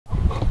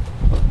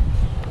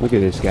Look at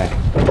this guy.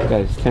 This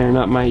guy's tearing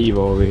up my Evo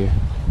over here.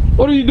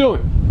 What are you doing?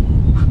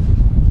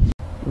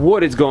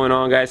 What is going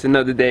on, guys?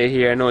 Another day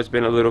here. I know it's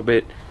been a little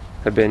bit.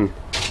 I've been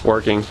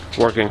working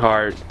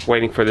hard,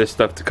 waiting for this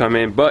stuff to come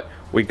in. But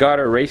we got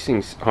our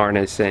racing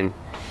harness and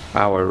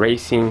our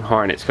racing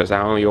harness because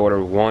I only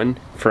ordered one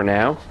for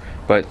now.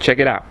 But check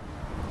it out.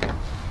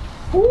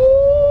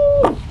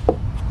 Woo!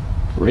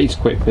 Race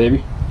quick,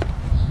 baby.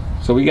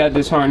 So we got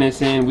this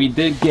harness in. We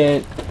did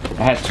get,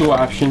 I had two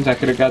options. I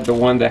could have got the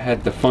one that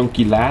had the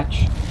funky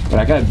latch, but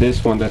I got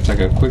this one that's like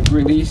a quick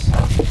release.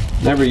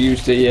 Never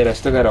used it yet. I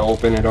still gotta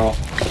open it all,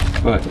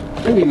 but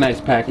really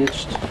nice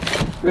packaged,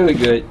 really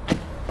good.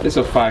 This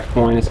is a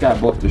 5-point. It's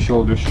got both the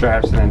shoulder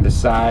straps and then the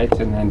sides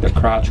and then the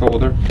crotch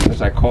holder,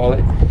 as I call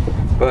it.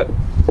 But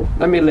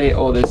let me lay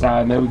all this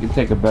out and then we can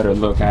take a better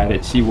look at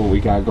it, see what we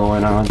got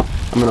going on.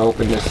 I'm gonna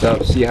open this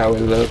up, see how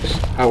it looks,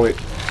 how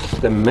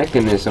the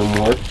mechanism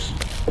works.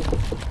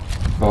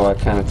 Oh, I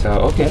kind of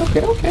tell. Okay.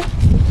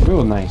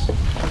 Real nice.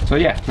 So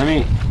yeah, let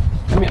me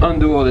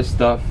undo all this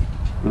stuff,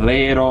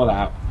 lay it all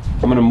out.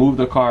 I'm gonna move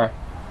the car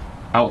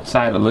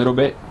outside a little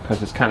bit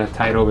because it's kind of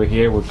tight over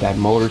here with that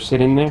motor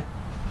sitting there,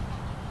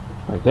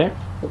 right there.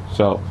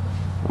 So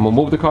I'm gonna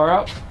move the car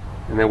out,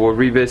 and then we'll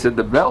revisit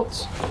the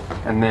belts,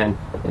 and then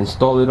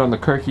install it on the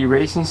Kirky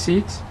racing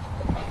seats.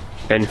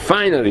 And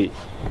finally,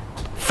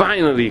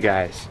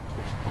 guys,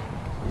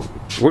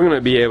 we're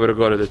gonna be able to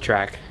go to the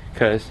track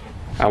because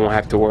I won't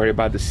have to worry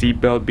about the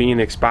seatbelt being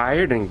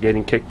expired and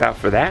getting kicked out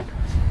for that.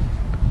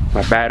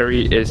 My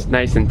battery is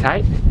nice and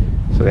tight,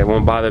 so they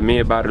won't bother me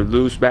about a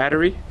loose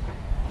battery.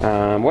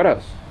 What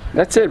else?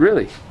 That's it,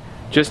 really.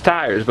 Just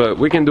tires, but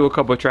we can do a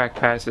couple track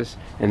passes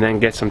and then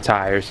get some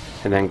tires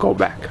and then go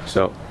back.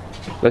 So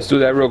let's do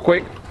that real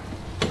quick.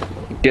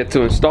 Get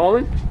to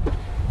installing,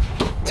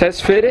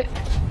 test fit it,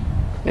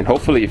 and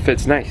hopefully it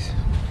fits nice.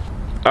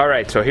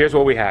 Alright, so here's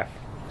what we have.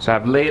 So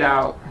I've laid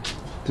out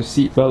the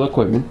seatbelt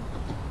equipment.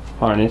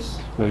 Harness,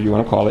 whatever you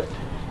want to call it.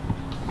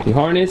 The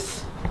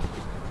harness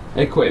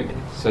equipment.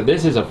 So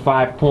this is a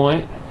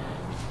 5-point.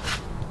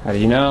 How do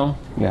you know?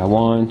 You got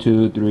 1,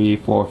 2, 3,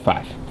 4,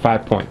 5.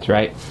 5 points,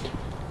 right?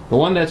 The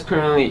one that's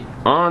currently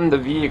on the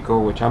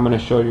vehicle, which I'm going to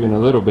show you in a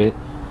little bit,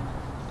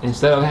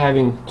 instead of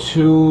having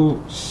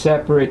two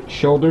separate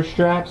shoulder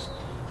straps,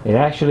 it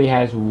actually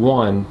has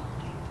one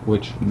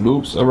which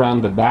loops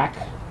around the back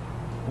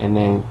and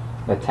then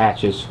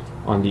attaches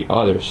on the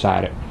other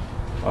side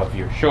of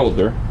your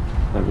shoulder.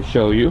 Let me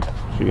show you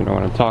so you know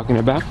what I'm talking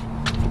about.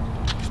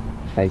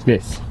 Like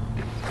this.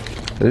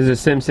 So this is a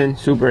Simpson,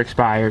 super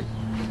expired.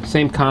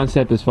 Same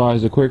concept as far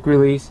as the quick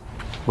release,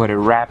 but it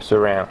wraps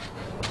around.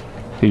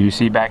 Do you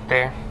see back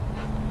there?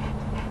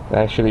 It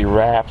actually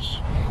wraps.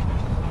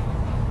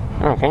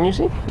 Oh, can you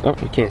see? Oh,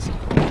 you can't see.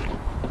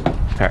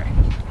 Alright.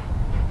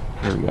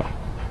 There we go.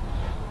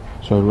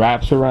 So it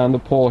wraps around the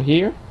pole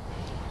here,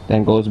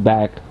 then goes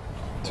back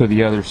to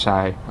the other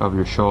side of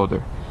your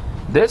shoulder.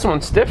 This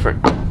one's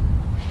different.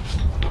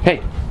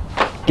 Hey,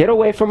 get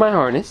away from my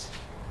harness.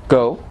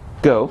 Go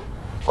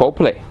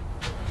play.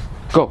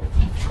 Go.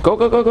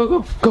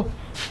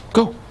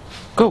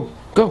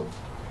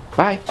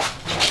 Bye.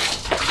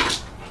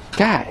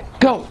 God,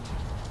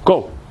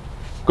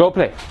 go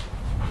play.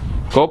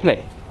 Go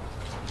play.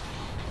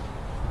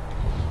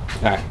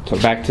 Alright, so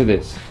back to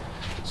this.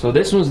 So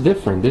this one's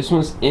different. This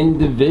one's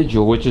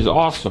individual, which is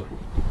awesome.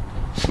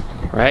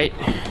 Right?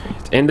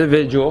 It's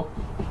individual.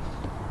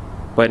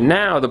 But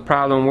now the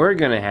problem we're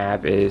gonna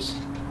have is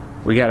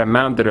we gotta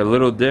mount it a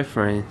little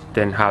different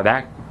than how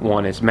that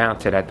one is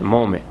mounted at the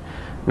moment.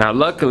 Now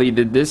luckily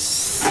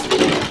this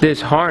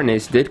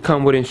harness did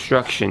come with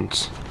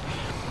instructions,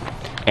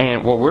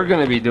 and what we're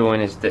gonna be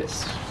doing is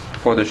this.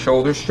 For the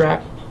shoulder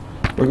strap,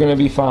 we're gonna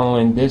be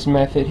following this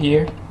method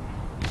here,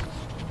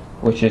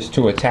 which is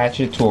to attach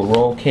it to a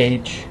roll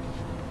cage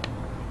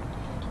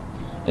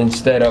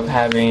instead of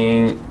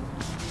having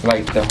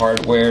like the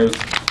hardware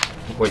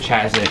which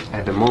has it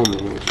at the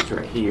moment, which is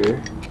right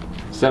here.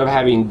 Instead of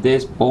having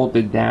this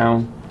bolted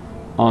down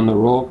on the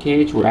roll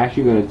cage, we're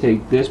actually going to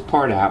take this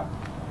part out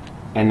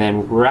and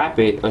then wrap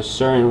it a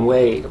certain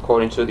way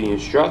according to the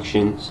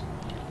instructions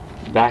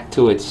back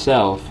to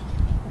itself,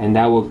 and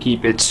that will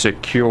keep it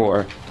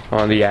secure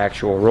on the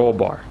actual roll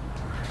bar.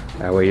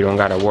 That way you don't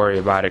got to worry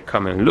about it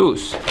coming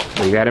loose.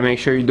 But you got to make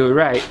sure you do it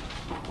right,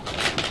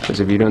 because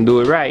if you don't do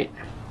it right,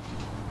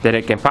 then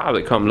it can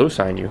probably come loose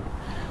on you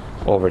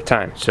over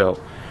time. So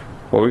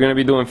what we're going to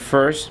be doing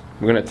first,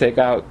 we're going to take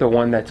out the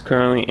one that's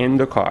currently in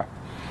the car.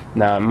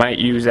 Now I might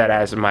use that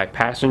as my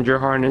passenger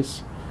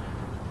harness,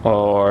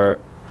 or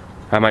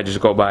I might just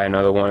go buy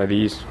another one of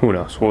these. Who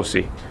knows? We'll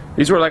see.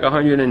 These were like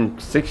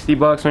 160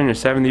 bucks,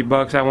 170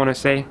 bucks I want to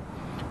say,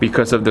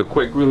 because of the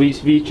quick release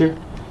feature.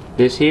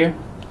 This here.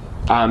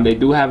 They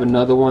do have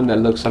another one that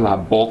looks a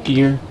lot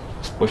bulkier,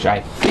 which I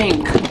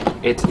think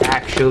it's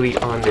actually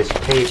on this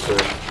paper.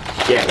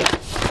 Yeah.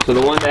 So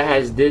the one that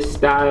has this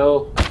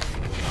style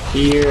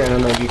here, I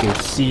don't know if you can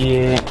see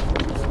it.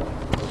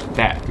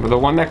 That. But the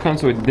one that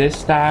comes with this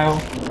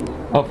style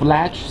of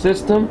latch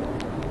system,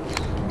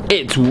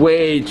 it's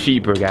way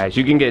cheaper, guys.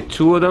 You can get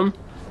two of them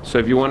So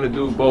if you want to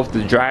do both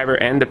the driver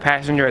and the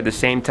passenger at the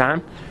same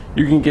time,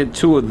 you can get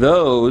 2 of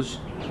those.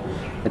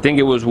 I think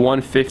it was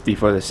 $150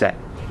 for the set.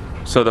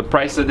 So the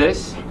price of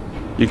this,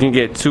 you can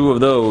get 2 of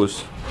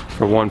those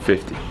for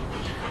 $150.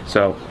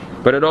 So,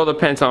 but it all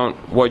depends on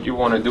what you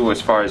want to do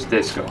as far as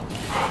this go.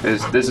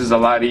 This is a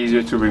lot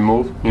easier to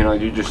remove. You know,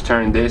 you just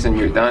turn this and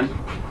you're done.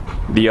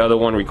 The other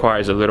one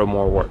requires a little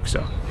more work.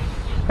 So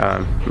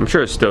I'm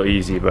sure it's still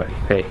easy, but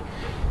hey,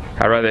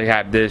 I'd rather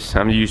have this.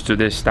 I'm used to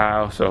this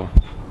style, so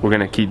we're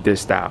gonna keep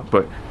this style.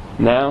 But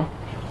now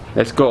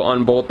let's go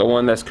unbolt the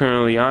one that's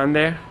currently on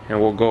there, and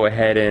we'll go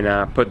ahead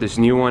and put this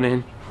new one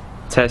in,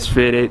 test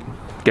fit it,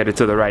 get it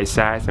to the right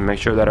size, and make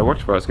sure that it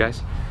works for us,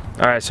 guys.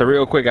 All right, so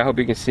real quick, I hope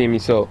you can see me.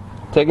 So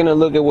taking a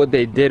look at what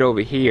they did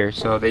over here.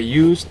 So they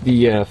used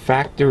the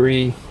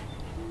factory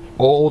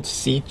old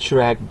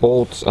C-track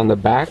bolts on the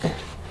back.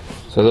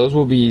 So those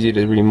will be easy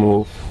to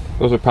remove.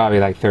 Those are probably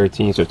like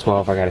 13s or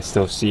 12. I gotta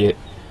still see it.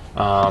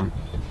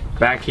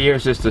 Back here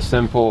is just a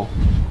simple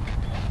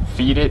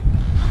feed it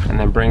and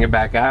then bring it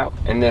back out.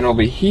 And then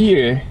over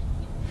here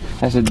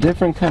has a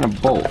different kind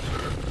of bolt.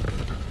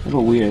 A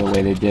little weird the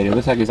way they did it. It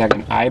looks like it's like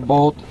an eye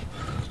bolt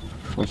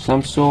of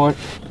some sort.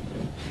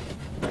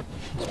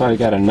 It's probably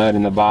got a nut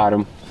in the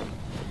bottom.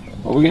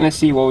 But we're gonna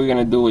see what we're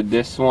gonna do with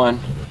this one.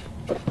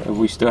 If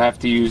we still have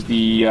to use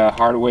the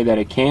hardware that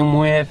it came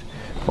with,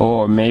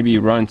 or maybe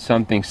run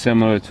something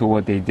similar to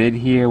what they did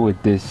here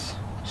with this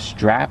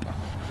strap.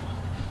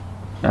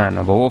 I don't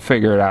know, but we'll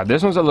figure it out.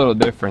 This one's a little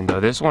different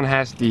though. This one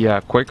has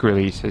the quick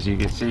release, as you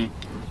can see.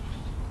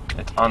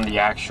 It's on the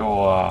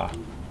actual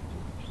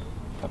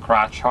the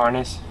crotch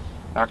harness,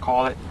 I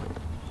call it.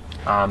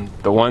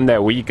 The one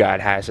that we got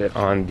has it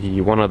on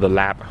the one of the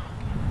lap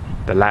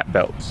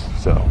belts.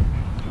 So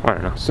I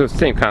don't know. So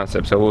same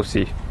concept. So we'll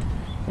see.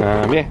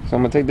 Yeah. So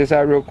I'm gonna take this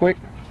out real quick.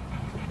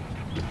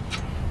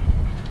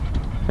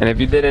 And if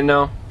you didn't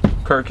know,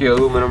 Kirky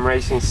aluminum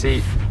racing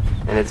seat,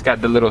 and it's got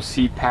the little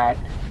seat pad,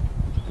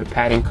 the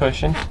padding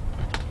cushion,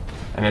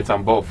 and it's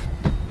on both.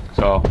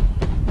 So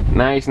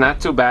nice, not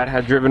too bad.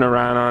 I've driven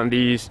around on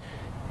these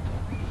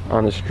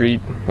on the street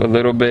a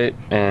little bit,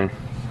 and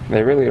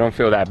they really don't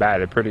feel that bad.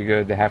 They're pretty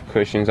good. They have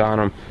cushions on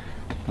them.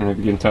 I don't know if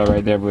you can tell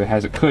right there, but it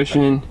has a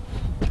cushion,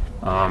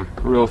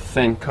 real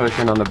thin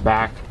cushion on the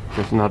back.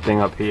 There's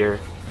nothing up here,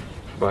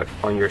 but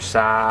on your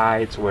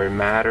sides where it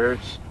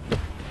matters,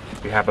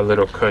 you have a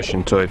little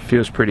cushion, so it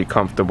feels pretty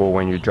comfortable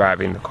when you're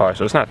driving the car.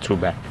 So it's not too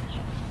bad.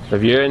 So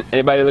if you're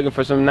anybody looking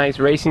for some nice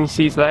racing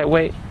seats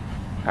lightweight,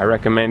 I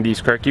recommend these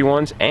Kirky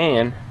ones,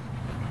 and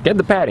get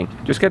the padding.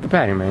 Just get the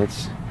padding, man.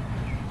 It's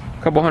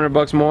a couple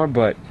 $100 more,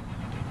 but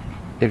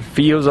it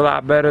feels a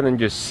lot better than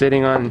just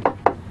sitting on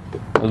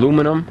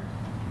aluminum,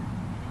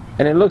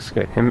 and it looks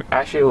good. And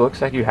actually, it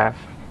looks like you have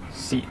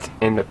seats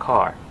in the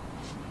car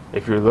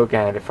if you're looking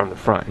at it from the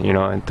front. You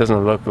know, it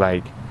doesn't look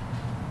like,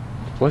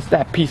 what's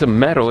that piece of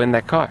metal in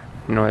that car?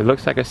 You know, it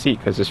looks like a seat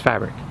because it's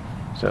fabric.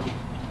 So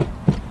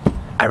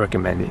I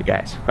recommend it,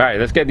 guys. All right,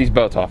 let's get these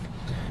belts off.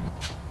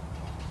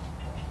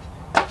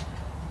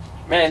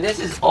 Man, this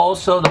is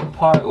also the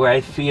part where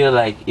I feel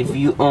like if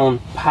you own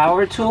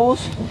power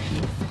tools,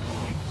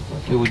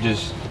 It would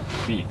just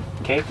be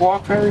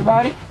cakewalk for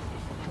everybody.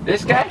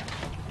 This guy,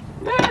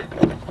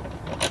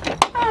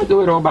 I'll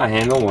do it all by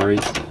hand, don't worry.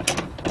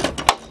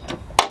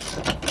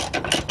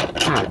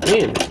 God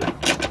damn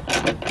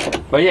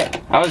it. But yeah,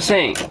 I was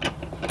saying,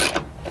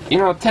 you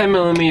know,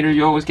 10mm,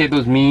 you always get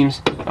those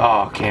memes.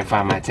 Oh, can't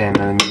find my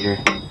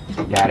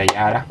 10mm, yada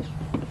yada.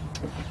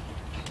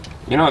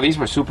 You know, these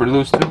were super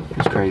loose too.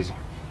 It's crazy.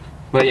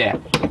 But yeah,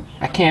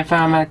 I can't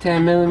find my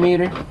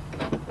 10mm.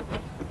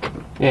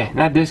 Yeah,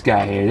 not this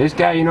guy here. This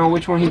guy, you know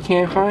which one he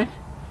can't find?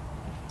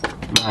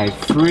 My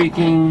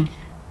freaking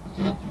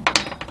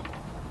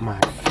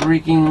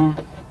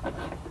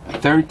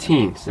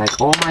 13s.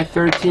 Like, all my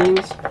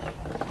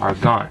 13s are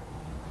gone.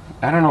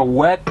 I don't know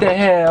what the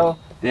hell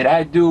did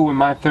I do with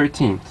my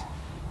 13s,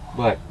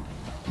 but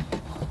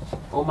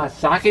all my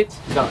sockets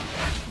gone.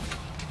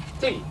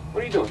 Tiggy,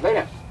 what are you doing? Lay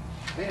down.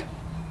 Lay down.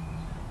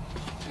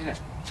 Lay down.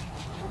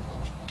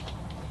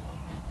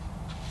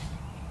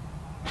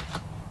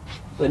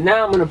 But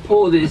now I'm gonna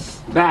pull this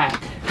back.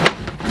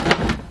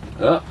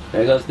 Oh,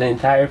 there goes the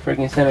entire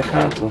freaking center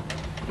console.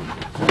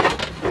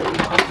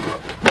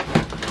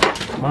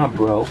 Come on,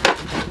 bro.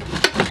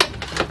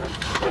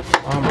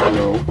 Come on,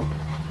 bro.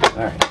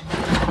 Alright.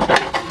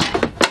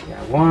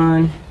 Got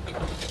one.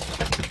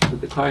 Put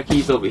the car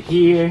keys over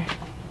here.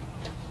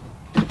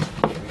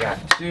 We got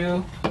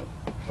two.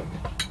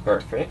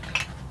 Perfect.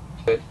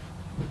 Good.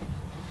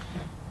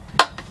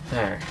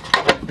 Alright.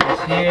 Put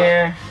this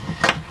here.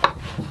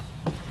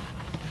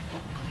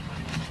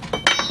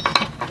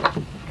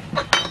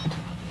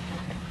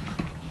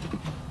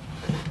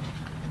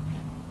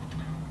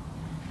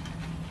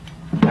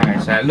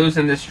 So I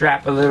loosened the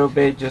strap a little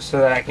bit just so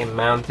that I can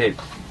mount it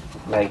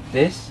like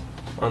this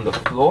on the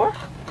floor.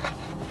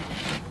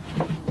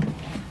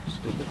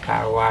 Just put the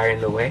power wire in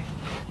the way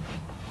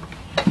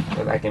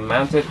so that I can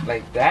mount it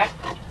like that,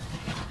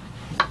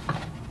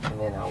 and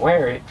then I'll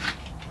wear it,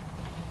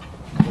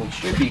 make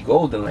should be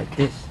golden like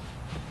this.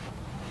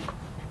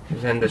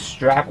 Because then the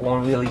strap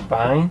won't really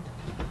bind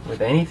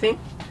with anything.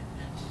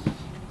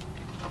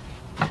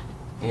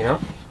 You know?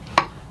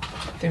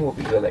 I think we'll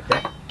be good like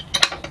that.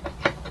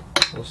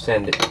 We'll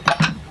send it.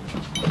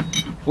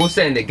 We'll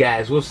send it,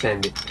 guys. We'll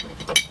send it.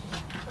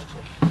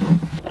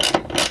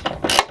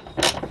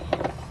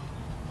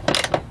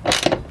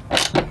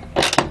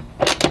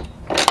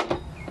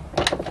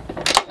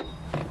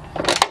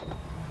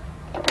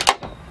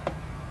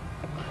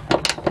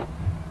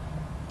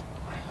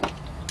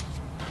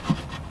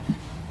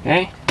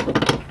 Okay.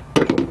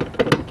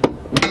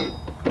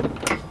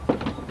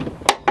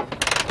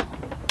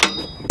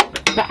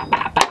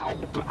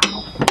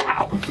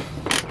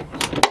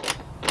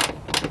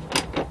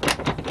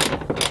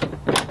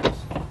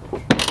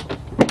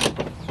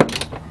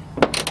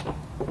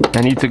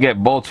 I need to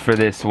get bolts for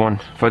this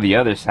one, for the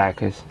other side,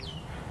 because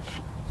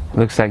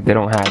looks like they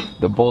don't have,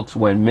 the bolts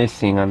went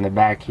missing on the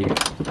back here.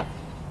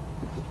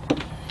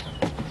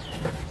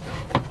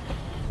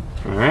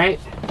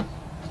 Alright.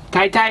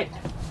 Tight, tight.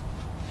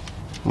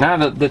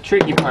 Now the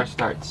tricky part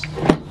starts.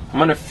 I'm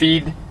gonna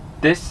feed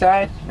this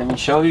side. Let me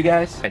show you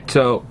guys. Right,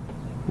 so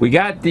we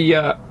got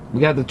the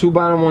two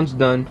bottom ones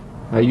done.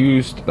 I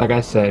used, like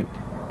I said,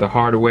 the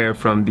hardware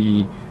from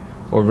the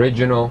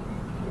original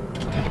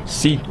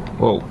seat.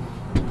 Whoa.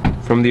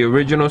 From the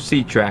original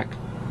seat track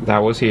that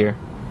was here.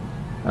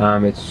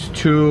 It's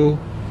two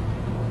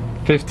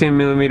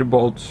 15mm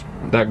bolts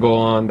that go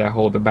on that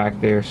hold the back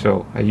there.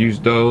 So I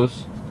used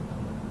those.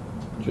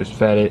 Just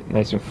fed it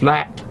nice and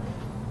flat.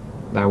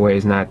 That way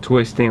it's not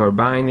twisting or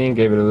binding.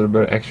 Gave it a little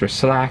bit of extra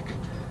slack.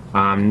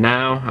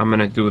 Now I'm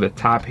gonna do the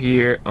top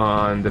here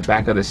on the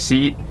back of the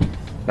seat.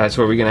 That's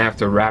where we're gonna have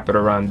to wrap it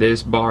around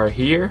this bar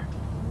here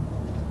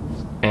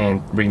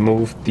and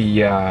remove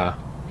the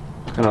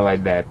kind of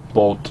like that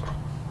bolt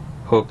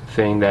hook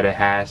thing that it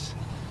has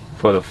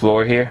for the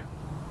floor here.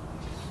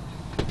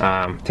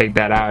 Take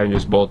that out and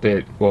just bolt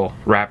it. We'll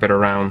wrap it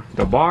around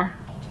the bar,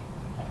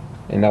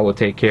 and that will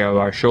take care of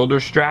our shoulder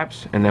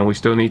straps. And then we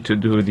still need to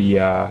do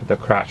the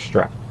crotch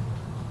strap.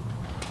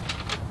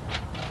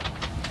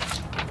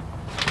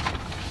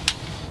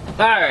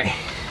 Alright,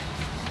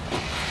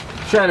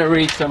 trying to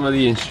read some of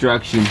the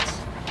instructions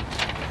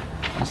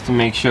just to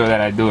make sure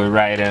that I do it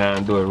right and I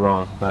don't do it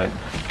wrong, but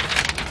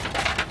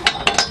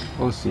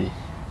we'll see.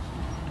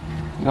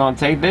 I'm gonna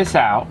take this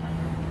out.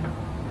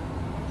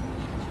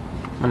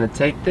 I'm gonna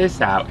take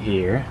this out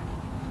here.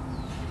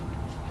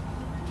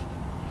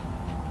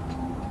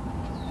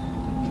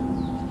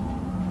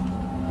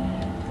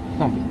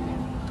 Come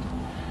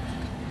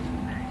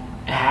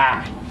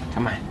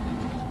on.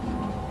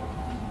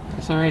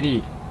 It's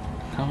already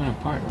coming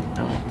apart.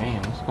 Oh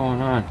man, what's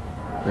going on?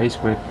 Race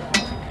whip.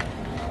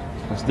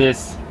 What's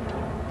this?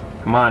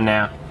 Come on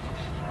now.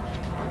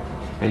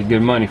 Pay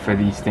good money for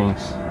these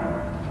things.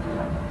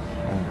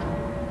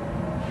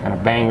 What kind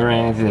of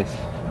bangarang is this?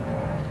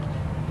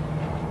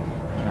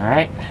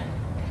 Alright.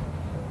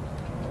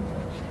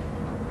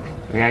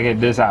 We gotta get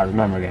this out,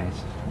 remember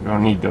guys. We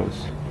don't need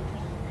those.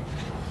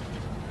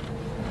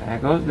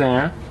 That goes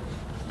there.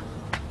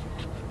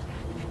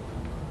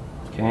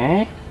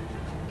 Okay.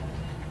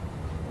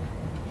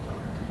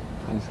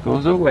 This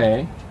goes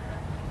away.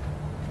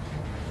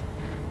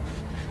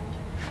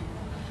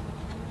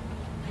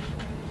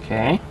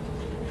 Okay.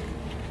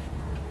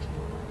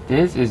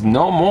 This is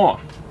no more.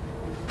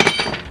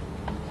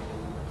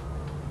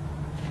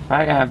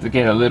 I'm gonna have to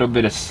get a little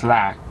bit of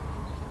slack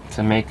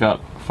to make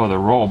up for the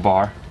roll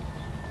bar.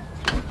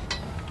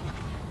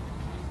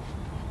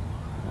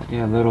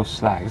 Get a little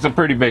slack. It's a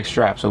pretty big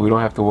strap, so we don't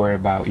have to worry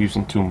about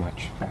using too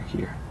much back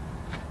here.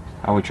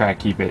 I would try to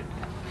keep it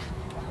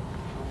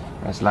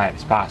as light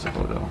as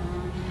possible though.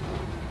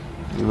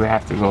 We would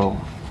have to go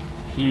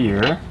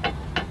here.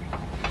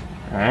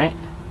 Alright.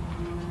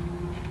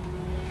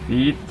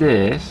 Feed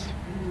this.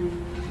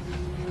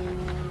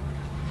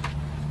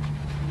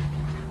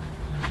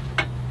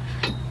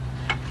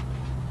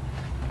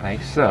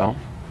 Like so.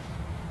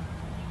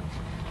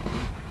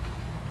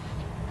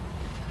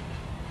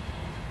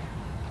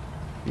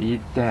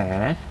 Feed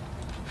that.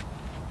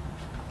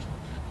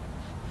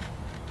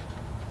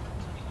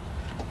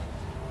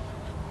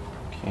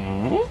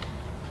 Okay.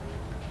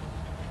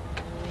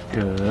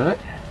 Good.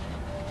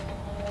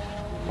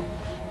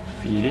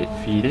 Feed it,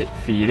 feed it,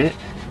 feed it.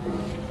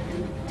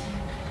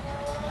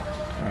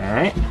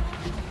 Alright.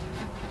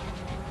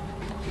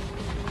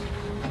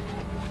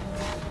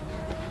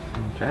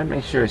 Try to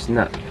make sure it's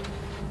not.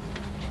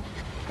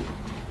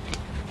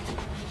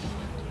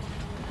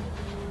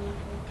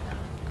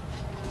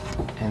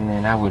 And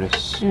then I would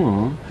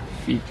assume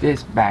feed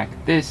this back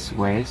this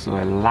way so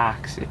it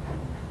locks it.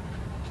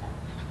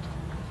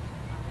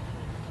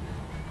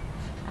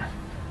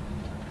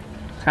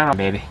 Come on,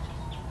 baby.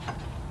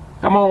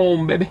 Come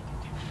on, baby.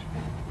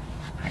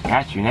 I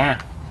got you now.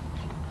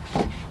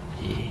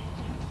 Yeah.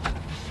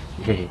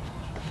 Yeah.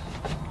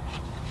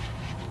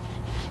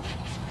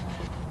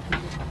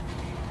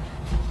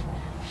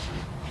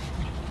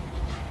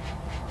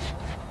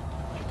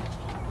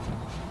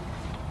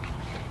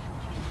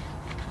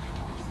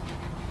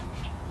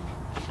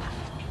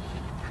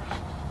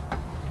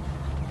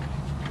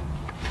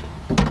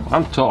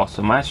 I'm tall,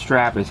 so my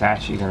strap is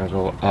actually gonna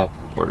go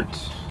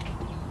upwards.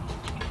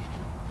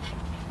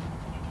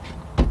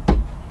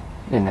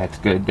 And that's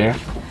good there.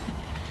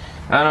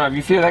 I don't know if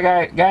you feel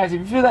like guys,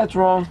 if you feel that's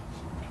wrong,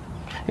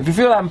 if you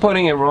feel I'm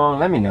putting it wrong,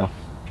 let me know.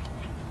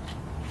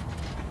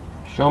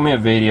 Show me a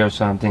video or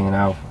something and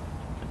I'll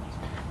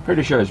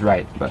pretty sure it's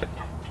right, but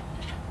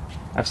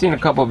I've seen a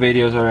couple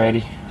videos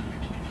already.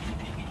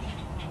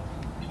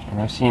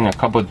 And I've seen a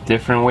couple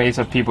different ways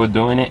of people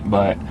doing it,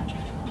 but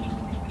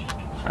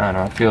I don't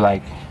know, I feel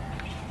like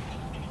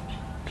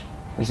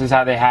this is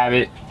how they have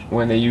it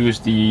when they use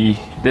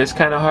this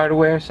kind of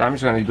hardware, so I'm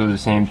just gonna do the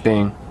same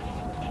thing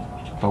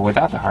but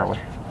without the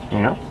hardware, you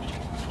know?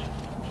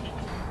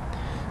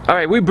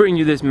 Alright, we bring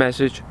you this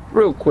message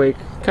real quick,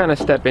 kind of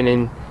stepping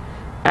in.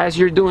 As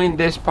you're doing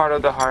this part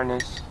of the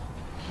harness,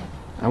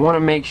 I want to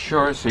make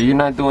sure so you're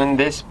not doing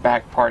this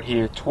back part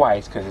here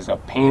twice because it's a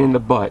pain in the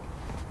butt.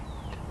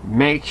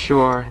 Make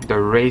sure the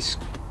Race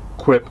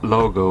Quip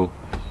logo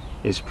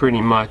is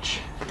pretty much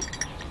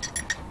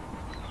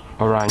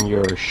around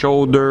your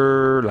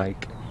shoulder,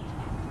 like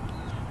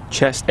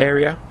chest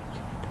area,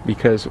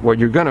 because what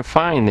you're gonna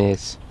find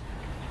is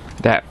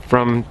that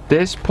from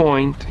this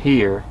point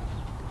here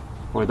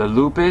where the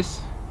loop is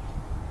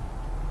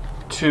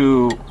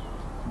to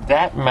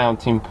that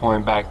mounting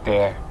point back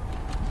there,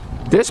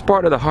 this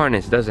part of the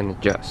harness doesn't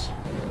adjust,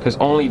 because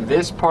only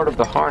this part of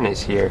the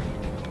harness here,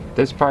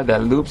 this part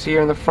that loops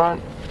here in the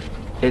front,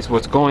 is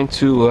what's going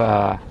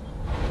to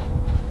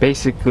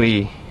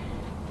basically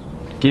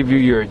give you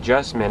your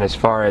adjustment as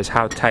far as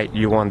how tight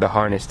you want the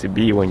harness to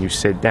be when you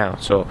sit down.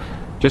 So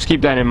just keep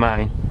that in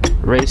mind.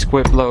 Race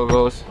Quip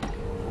logos,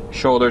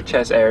 shoulder,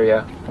 chest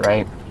area,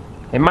 right?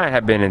 It might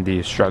have been in the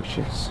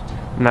instructions.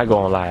 I'm not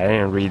gonna lie, I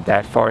didn't read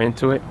that far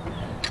into it.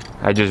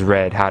 I just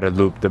read how to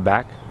loop the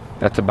back.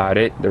 That's about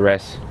it. The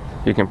rest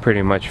you can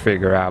pretty much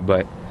figure out.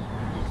 But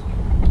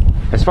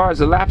as far as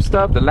the lap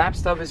stub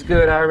is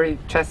good. I already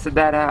tested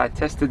that out. I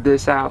tested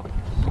this out.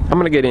 I'm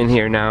gonna get in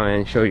here now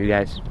and show you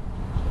guys.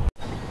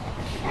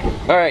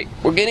 Alright,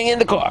 we're getting in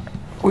the car.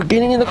 We're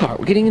getting in the car.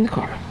 We're getting in the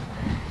car.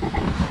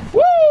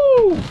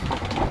 Woo!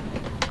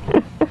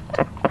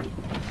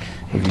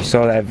 If you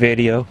saw that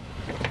video,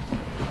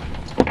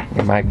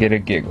 you might get a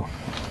giggle.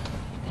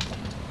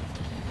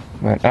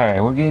 But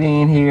alright, we're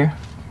getting in here.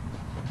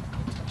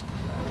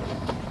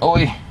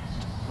 Oi!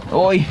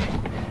 Oi!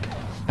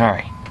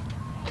 Alright.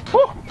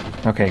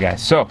 Okay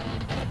guys, so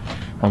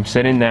I'm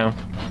sitting down.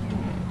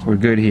 We're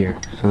good here.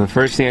 So the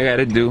first thing I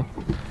gotta do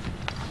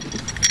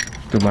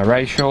my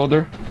right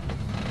shoulder.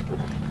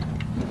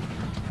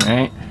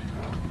 Right?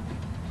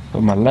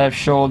 With my left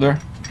shoulder.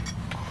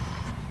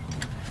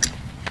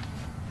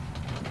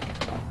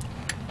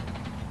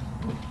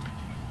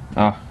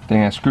 Oh,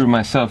 dang, I screwed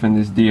myself in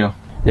this deal.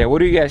 Yeah, what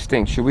do you guys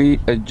think? Should we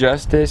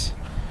adjust this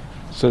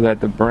so that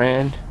the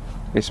brand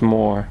is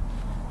more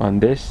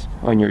on this,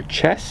 on your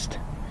chest?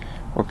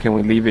 Or can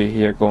we leave it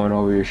here going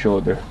over your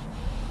shoulder?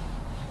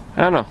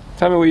 I don't know.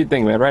 Tell me what you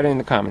think, man. Write it in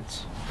the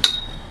comments.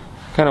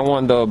 Kind of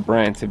want the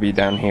brand to be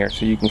down here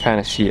so you can kind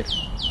of see it.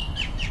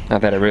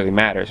 Not that it really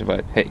matters,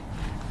 but hey,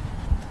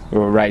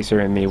 little Ricer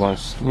in me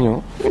wants,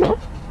 you know,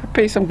 I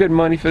pay some good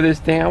money for this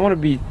thing. I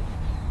want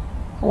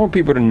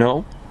people to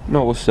know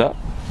what's up.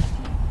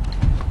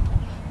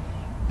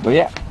 But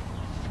yeah,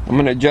 I'm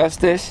gonna adjust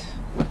this.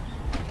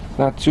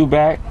 Not too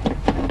bad.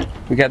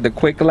 We got the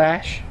quick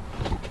latch.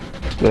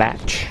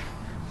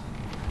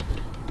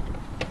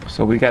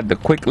 So we got the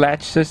quick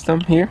latch system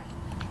here,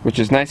 which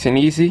is nice and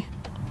easy.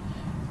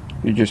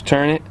 You just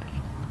turn it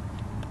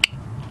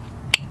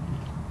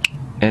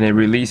and it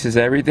releases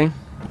everything.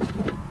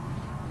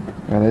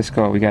 Now let's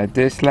go. We got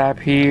this lap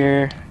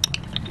here.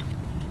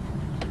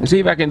 Let's see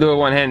if I can do it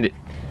one-handed.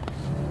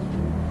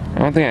 I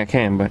don't think I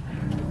can, but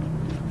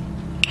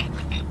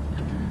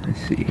let's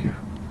see here.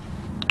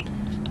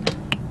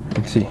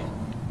 Let's see.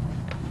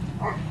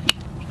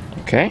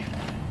 Okay,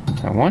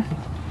 that one.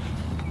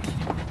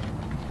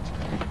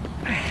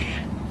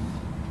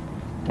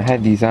 I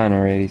had these on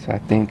already, so I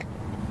think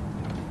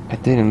I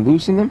didn't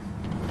loosen them.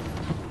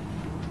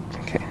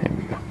 Okay, there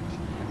we go.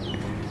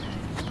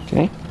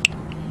 Okay.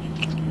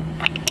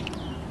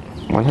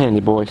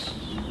 One-handed, boys.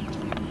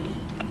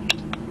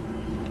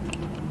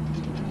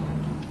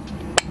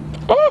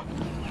 Oh!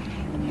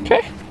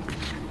 Okay.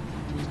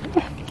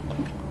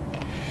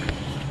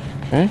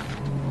 Okay.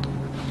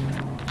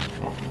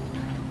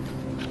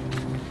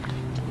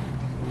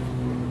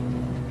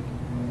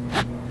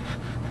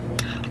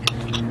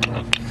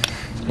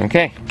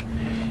 Okay.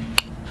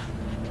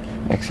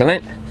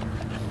 Excellent.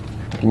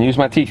 I can use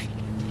my teeth.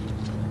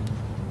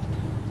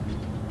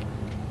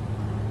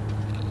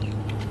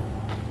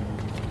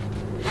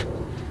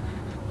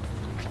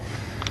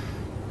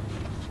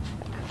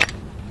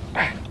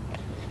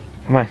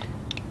 Come on.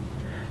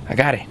 I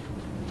got it.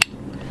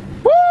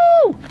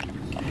 Woo!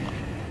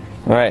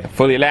 Alright,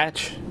 fully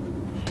latch.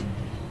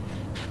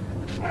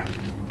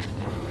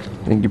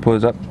 Think you pull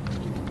this up?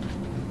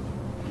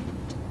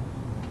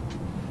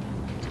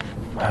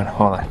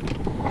 Hold on.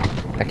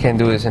 I can't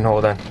do this and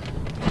hold on.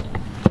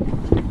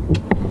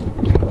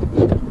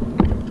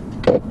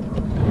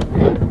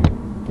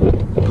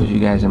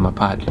 guys in my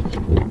pod.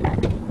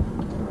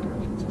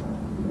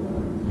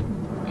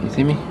 You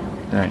see me?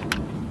 Alright.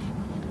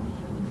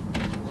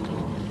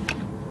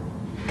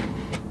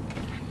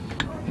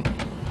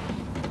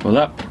 Pull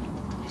up.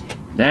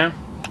 Down.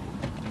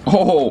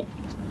 Oh!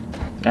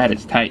 That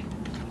is tight.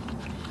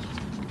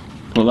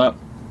 Pull up.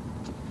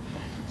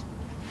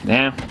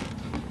 Down.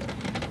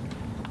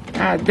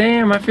 God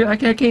damn, I feel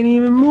like I can't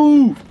even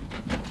move.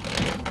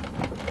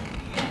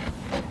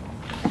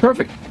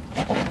 Perfect.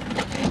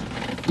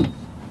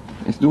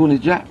 It's doing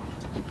its job.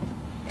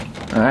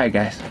 Alright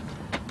guys.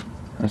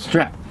 Let's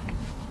strap.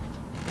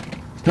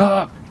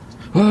 I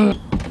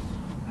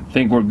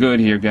think we're good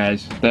here,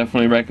 guys.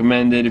 Definitely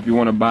recommend it if you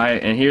want to buy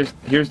it. And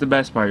here's the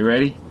best part. You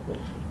ready?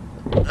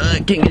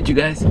 Can't get you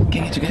guys. Can't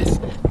get you guys.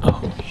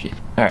 Oh shit.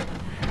 Alright.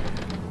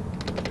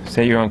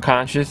 Say you're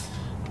unconscious.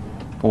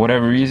 For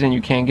whatever reason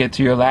you can't get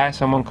to your last.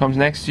 Someone comes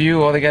next to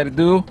you. All they gotta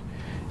do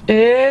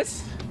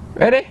is...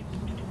 Ready?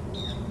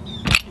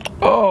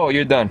 Oh,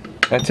 you're done.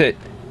 That's it.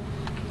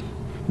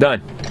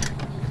 Done.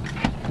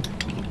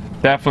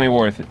 Definitely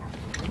worth it.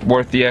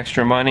 Worth the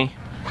extra money.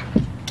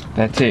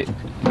 That's it.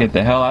 Get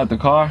the hell out the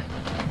car.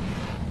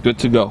 Good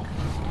to go.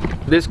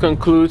 This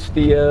concludes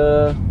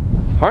the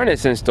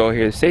harness install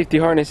here. The safety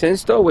harness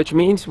install, which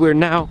means we're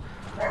now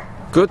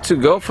good to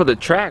go for the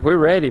track. We're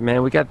ready,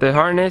 man. We got the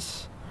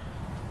harness.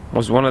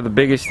 Was one of the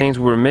biggest things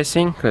we were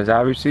missing, because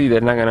obviously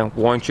they're not gonna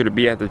want you to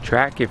be at the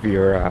track if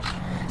your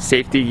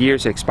safety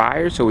gears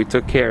expire, so we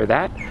took care of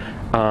that.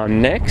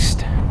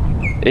 Next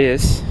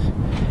is,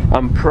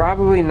 I'm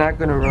probably not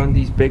gonna run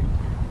these big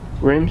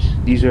rims.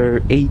 These are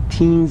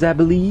 18s, I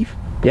believe.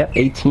 Yep,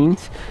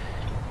 18s.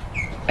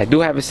 I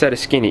do have a set of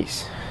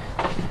skinnies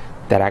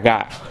that I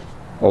got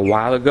a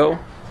while ago,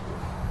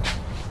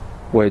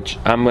 which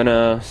I'm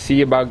gonna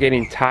see about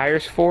getting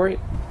tires for it,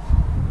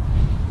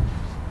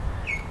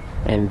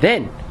 and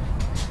then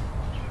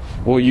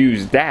we'll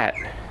use that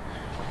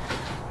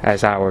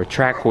as our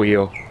track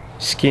wheel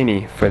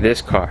skinny for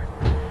this car.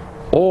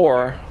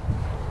 Or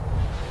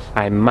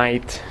I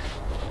might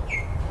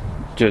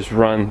just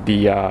run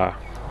the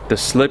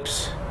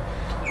slips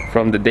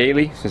from the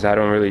daily, since I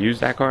don't really use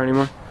that car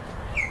anymore.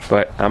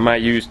 But I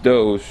might use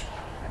those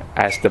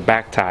as the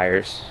back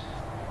tires.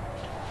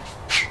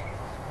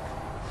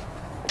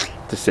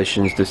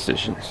 Decisions.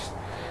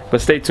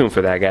 But stay tuned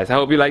for that, guys. I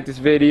hope you like this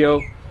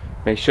video.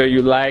 Make sure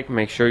you like,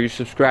 make sure you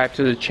subscribe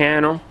to the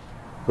channel.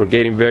 We're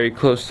getting very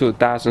close to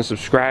 1,000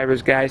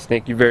 subscribers, guys.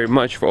 Thank you very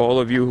much for all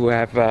of you who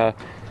have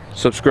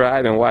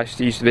subscribed and watched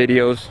these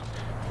videos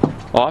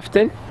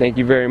often. Thank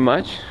you very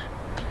much.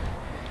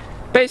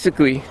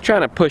 Basically,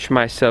 trying to push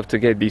myself to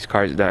get these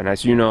cars done.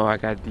 As you know, I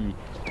got the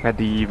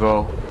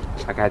Evo,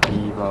 I got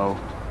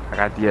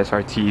the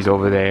SRTs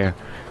over there.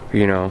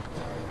 You know,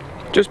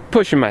 just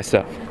pushing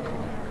myself.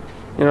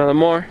 You know, the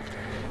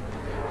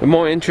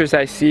more interest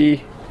I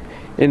see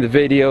in the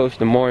videos,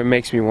 the more it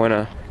makes me want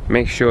to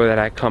make sure that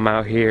I come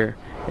out here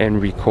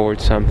and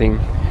record something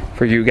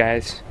for you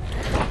guys.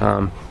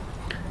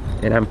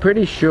 And I'm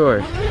pretty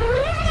sure,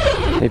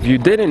 if you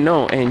didn't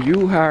know and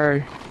you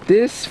are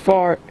this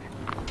far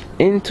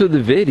into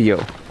the video,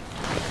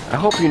 I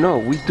hope you know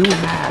we do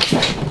have...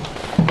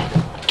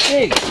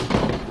 Hey,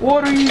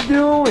 what are you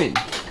doing?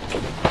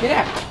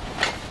 Get out.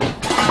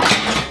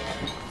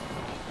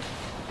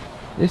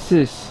 This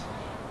is,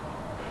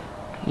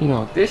 you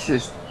know, this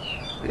is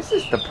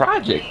the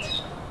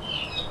project.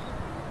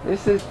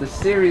 This is the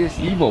Serious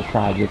Evo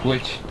project,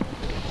 which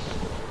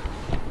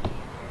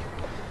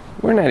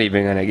we're not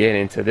even gonna get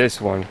into this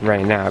one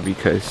right now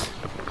because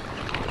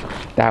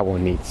that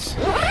one needs...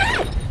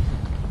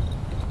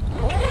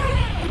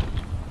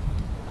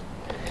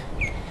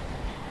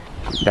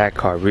 That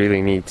car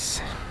really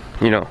needs,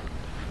 you know,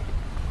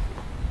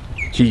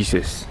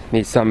 Jesus,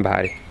 needs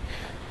somebody.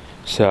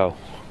 So,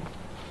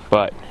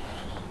 but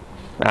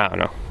I don't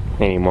know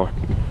anymore.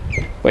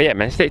 But yeah,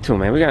 man, stay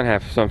tuned, man. We're gonna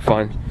have some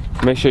fun.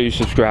 Make sure you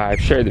subscribe,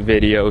 share the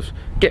videos,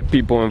 get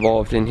people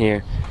involved in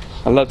here.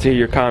 I'd love to hear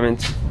your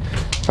comments.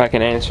 If I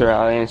can answer,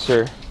 I'll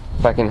answer.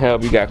 If I can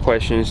help, you got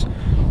questions,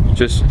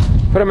 just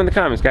put them in the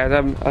comments, guys.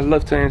 I'd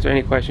love to answer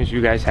any questions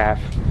you guys have.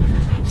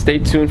 Stay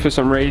tuned for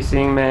some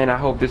racing, man. I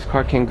hope this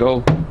car can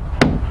go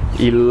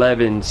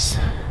 11s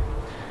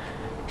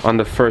on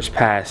the first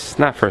pass.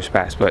 Not first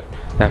pass, but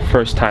that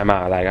first time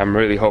out. Like, I'm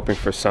really hoping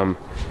for some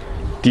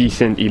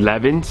decent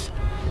 11s.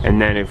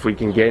 And then if we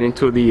can get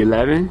into the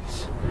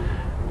 11s,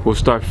 we'll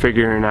start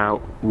figuring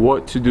out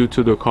what to do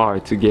to the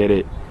car to get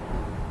it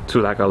to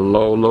like a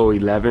low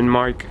 11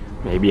 mark.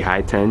 Maybe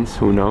high 10s,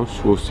 who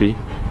knows? We'll see.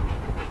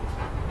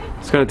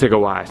 It's gonna take a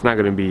while. It's not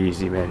gonna be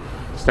easy, man.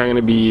 It's not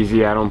gonna be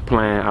easy. I don't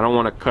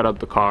want to cut up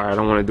the car. I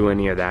don't want to do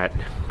any of that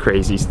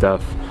crazy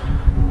stuff.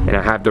 And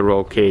I have the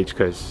roll cage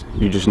because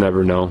you just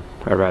never know.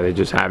 I'd rather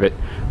just have it.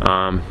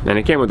 And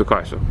it came with the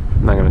car, so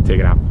I'm not gonna take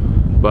it out.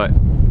 But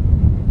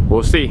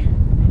we'll see.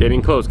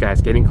 Getting close, guys.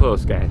 Getting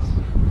close, guys.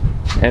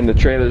 And the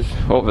trailer's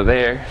over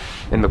there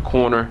in the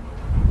corner.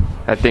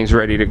 That thing's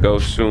ready to go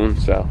soon.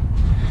 So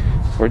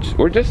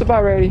we're just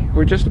about ready.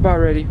 We're just about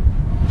ready.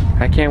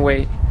 I can't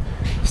wait.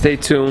 Stay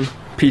tuned.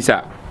 Peace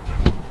out.